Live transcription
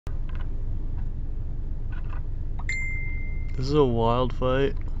This is a wild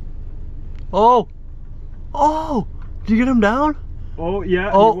fight. Oh! Oh! Did you get him down? Oh, yeah,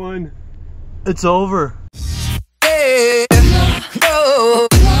 oh, he won. It's over. Hey, no,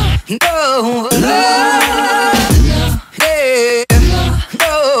 no, hey,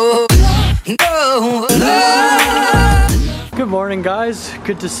 no, no. Good morning, guys.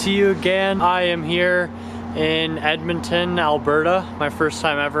 Good to see you again. I am here in Edmonton, Alberta. My first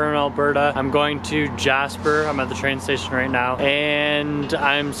time ever in Alberta. I'm going to Jasper. I'm at the train station right now. And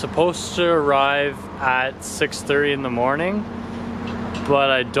I'm supposed to arrive at 6:30 in the morning, but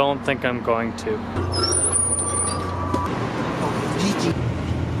I don't think I'm going to.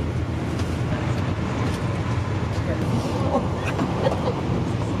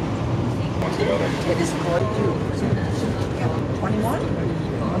 It is 42. 21?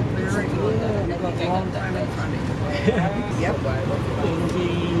 Very good. A long time in front of you. Yep.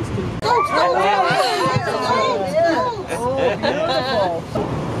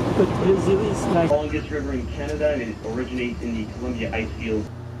 The longest river in Canada, and it originates in the Columbia ice field.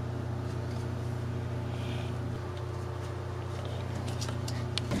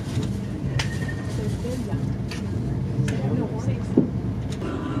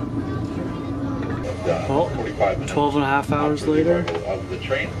 Well, 12 and a half hours later,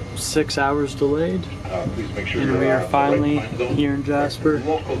 6 hours delayed, and we are finally here in Jasper.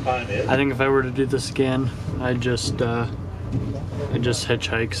 I think if I were to do this again, I'd just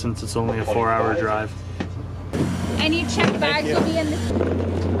hitchhike, since it's only a 4-hour drive. Any check bags will be in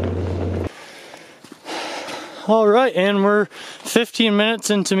the... Alright, and we're 15 minutes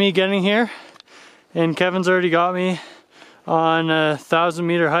into me getting here, and Kevin's already got me on a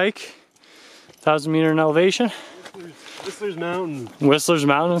 1,000-meter hike. 1,000 meter in elevation. Whistler's Mountain. Whistler's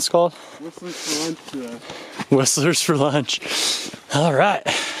Mountain it's called? Whistler's for lunch. Whistler's for lunch. Alright.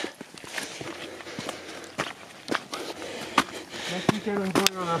 Next weekend I'm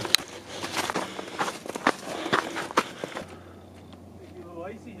going on a little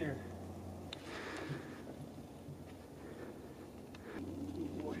icy here. Oh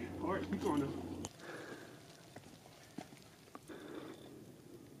boy. Alright, keep going now.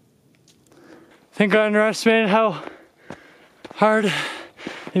 I think I underestimated how hard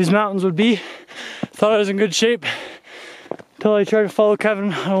these mountains would be. Thought I was in good shape until I tried to follow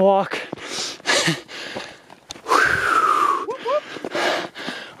Kevin on a walk.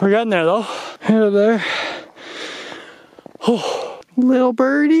 We're getting there though. Head up there. Oh, little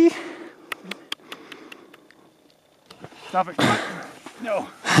birdie. Stop it. No.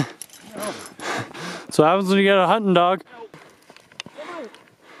 No. So what happens when you get a hunting dog.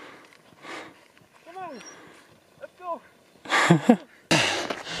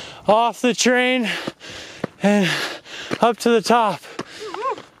 Off the train and up to the top.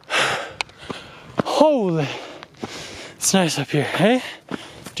 Holy, it's nice up here, hey?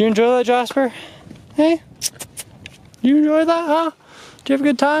 Do you enjoy that, Jasper? Hey? Do you enjoy that, huh? Do you have a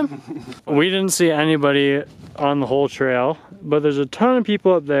good time? We didn't see anybody on the whole trail, but there's a ton of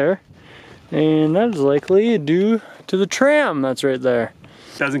people up there, and that is likely due to the tram that's right there.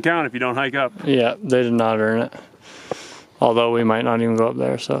 Doesn't count if you don't hike up. Yeah, they did not earn it. Although we might not even go up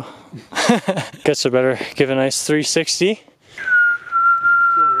there, so. Guess I better give a nice 360.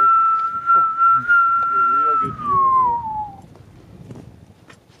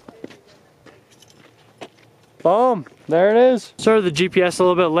 Boom, there it is. Started the GPS a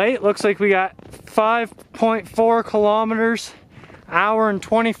little bit late. Looks like we got 5.4 kilometers, hour and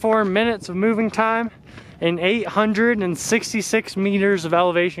 24 minutes of moving time, and 866 meters of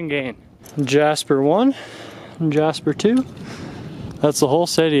elevation gain. Jasper 1. Jasper 2. That's the whole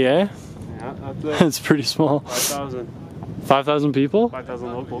city, eh? Yeah, that's it. It's pretty small. 5,000. 5,000 people?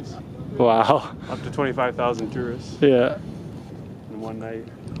 5,000 locals. Wow. Up to 25,000 tourists Yeah. in one night.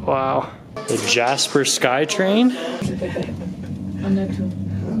 Wow. The Jasper Sky Train.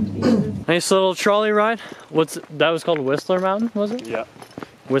 Nice little trolley ride. That was called Whistler Mountain, was it? Yeah.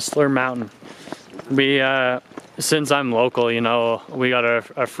 Whistler Mountain. We since I'm local, you know, we got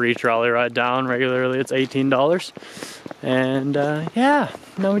a free trolley ride down regularly. It's $18. And yeah,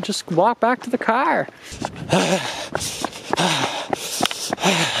 now we just walk back to the car.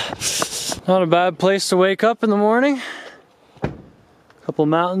 Not a bad place to wake up in the morning. Couple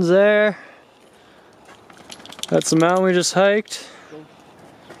mountains there. That's the mountain we just hiked.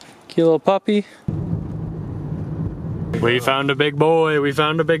 Cute little puppy. We found a big boy, we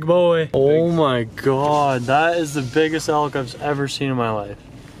found a big boy. Oh my god, that is the biggest elk I've ever seen in my life.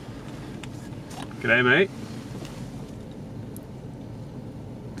 G'day, mate.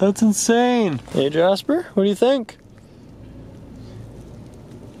 That's insane. Hey Jasper, what do you think?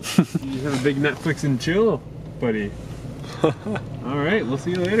 You have a big Netflix and chill, buddy. All right, we'll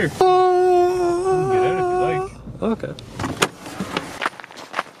see you later. Get out if you like. Okay.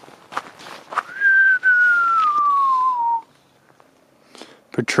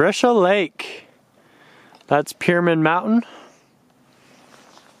 Patricia Lake. That's Pyramid Mountain.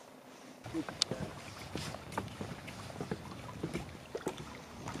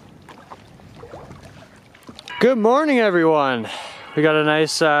 Good morning, everyone. We got a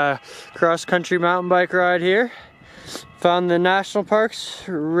nice cross-country mountain bike ride here. Found the national park's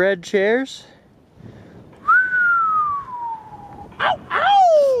red chairs. Ow!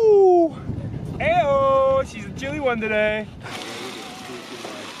 Ow! Hey-oh, she's a chilly one today.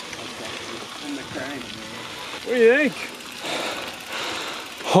 What do you think?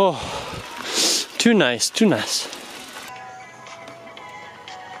 Oh, too nice, too nice.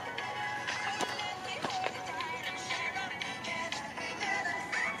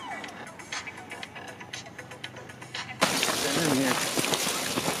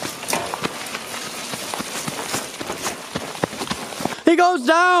 He goes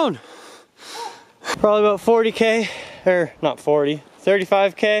down! Probably about 40K, or not 40,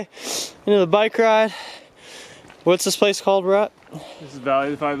 35K into the bike ride. What's this place called, we're at? This is Valley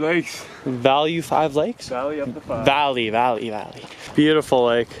of the Five Lakes. Valley 5 Lakes? Valley up the five. Valley. Beautiful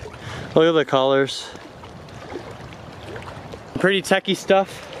lake. Look at the colors. Pretty techie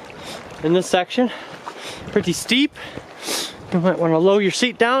stuff in this section. Pretty steep. You might want to lower your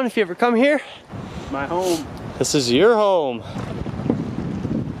seat down if you ever come here. My home. This is your home.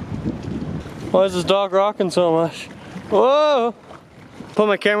 Why is this dog rocking so much? Whoa! Put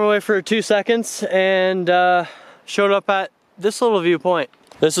my camera away for 2 seconds and showed up at this little viewpoint.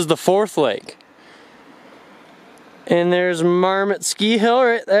 This is the 4th lake. And there's Marmot Ski Hill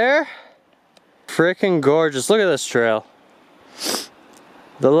right there. Frickin' gorgeous. Look at this trail.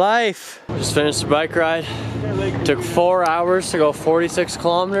 The life. Just finished the bike ride. Took 4 hours to go 46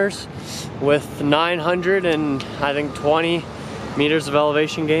 kilometers with 920 meters of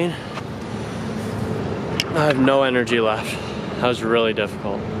elevation gain. I have no energy left. That was really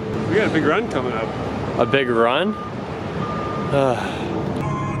difficult. We got a big run coming up. A big run?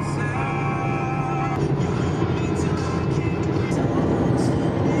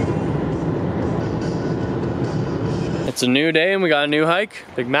 It's a new day and we got a new hike.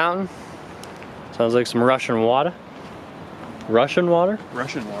 Big mountain. Sounds like some Russian water. Russian water?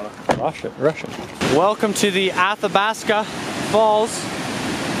 Russian water. Russian. Welcome to the Athabasca Falls.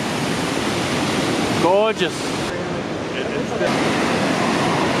 Gorgeous.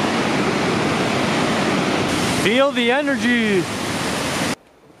 Feel the energy.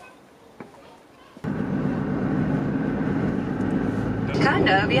 Kind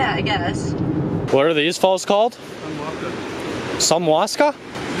of, yeah, I guess. What are these falls called? Samwaska?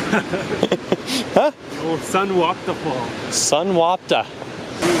 Huh? Oh, Sunwapta Fall. Sunwapta.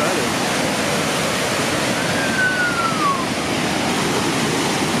 Who that is?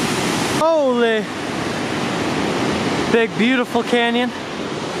 Holy. Big beautiful canyon.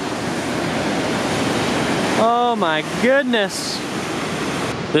 Oh my goodness.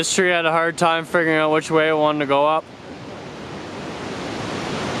 This tree had a hard time figuring out which way it wanted to go up.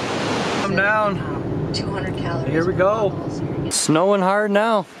 Come down. 200 calories. Here we go. Snowing hard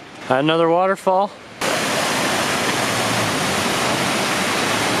now. Another waterfall.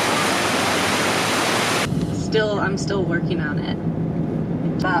 I'm still working on it.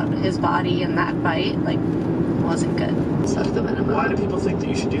 But his body and that bite, like, wasn't good. So the minimum. Why do people think that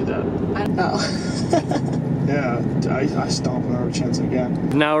you should do that? I don't know. Yeah, I stomp whenever chance I get.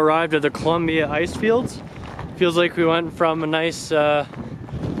 Now arrived at the Columbia ice fields. Feels like we went from a nice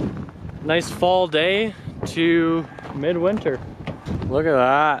nice fall day to midwinter. Look at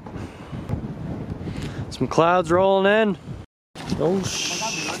that. Some clouds rolling in. Oh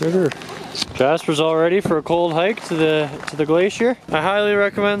sugar. Jasper's all ready for a cold hike to the glacier. I highly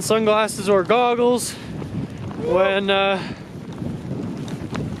recommend sunglasses or goggles when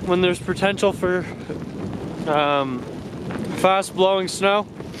there's potential for fast blowing snow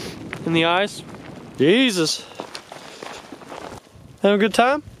in the eyes. Jesus. Have a good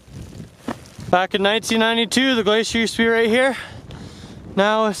time? Back in 1992, the glacier used to be right here.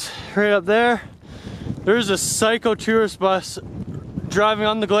 Now it's right up there. There's a psycho tourist bus driving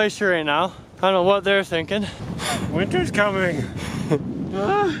on the glacier right now. I don't know what they're thinking. Winter's coming.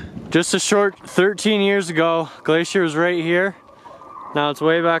 Just a short 13 years ago, glacier was right here. Now it's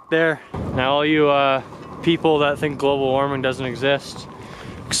way back there. Now all you people that think global warming doesn't exist,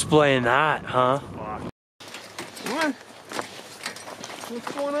 explain that, huh? What?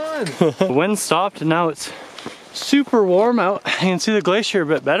 What's going on? The wind stopped and now it's super warm out. You can see the glacier a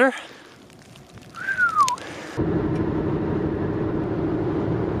bit better.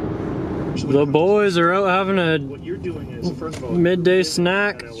 The boys are out having a What you're doing is, first of all, midday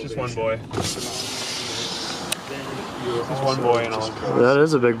snack. It's just one boy. Just one boy and all. That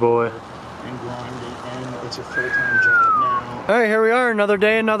is a big boy. And grinding, and it's a full-time job now. All right, here we are, another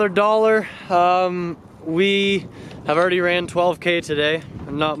day, another dollar. We have already ran 12K today.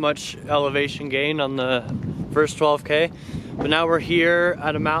 Not much elevation gain on the first 12K, but now we're here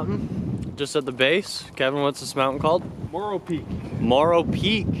at a mountain, just at the base. Kevin, what's this mountain called? Morro Peak. Morro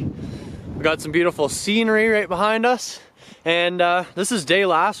Peak. We got some beautiful scenery right behind us, and this is day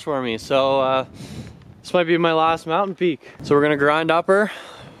last for me, so this might be my last mountain peak. So we're gonna grind up her.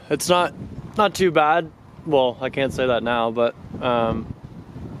 It's not too bad. Well, I can't say that now, but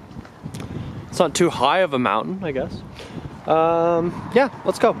it's not too high of a mountain, I guess. Yeah,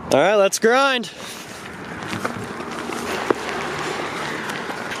 let's go. All right, let's grind.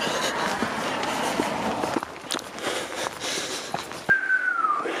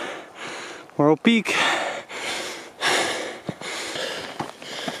 Morro Peak.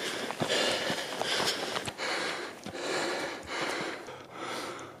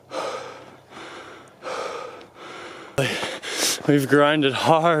 We've grinded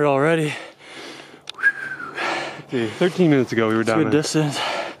hard already. Okay, 13 minutes ago we were down Good distance.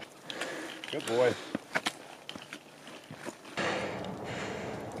 Good boy.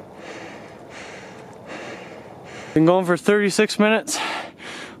 Been going for 36 minutes.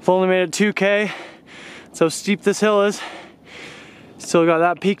 I've only made it 2K. That's how steep this hill is. Still got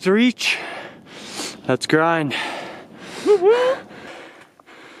that peak to reach. Let's grind. Woo-hoo.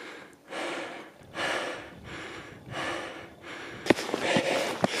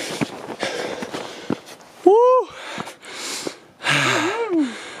 Woo!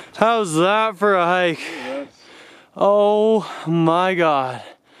 How's that for a hike? Oh my God.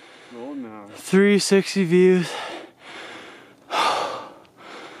 360 views.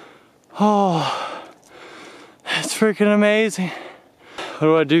 Oh, it's freaking amazing. What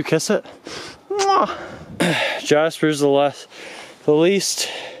do I do, kiss it? Jasper's the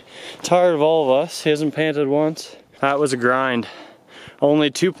least tired of all of us. He hasn't panted once. That was a grind. Only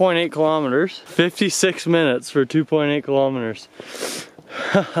 2.8 kilometers. 56 minutes for 2.8 kilometers.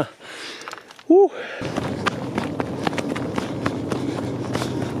 Woo.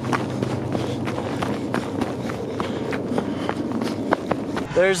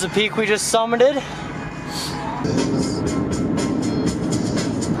 There's the peak we just summited.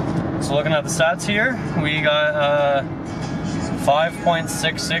 So looking at the stats here, we got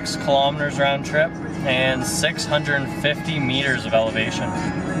 5.66 kilometers round trip and 650 meters of elevation.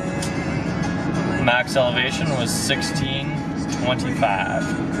 Max elevation was 1625.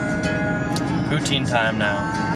 Poutine time now.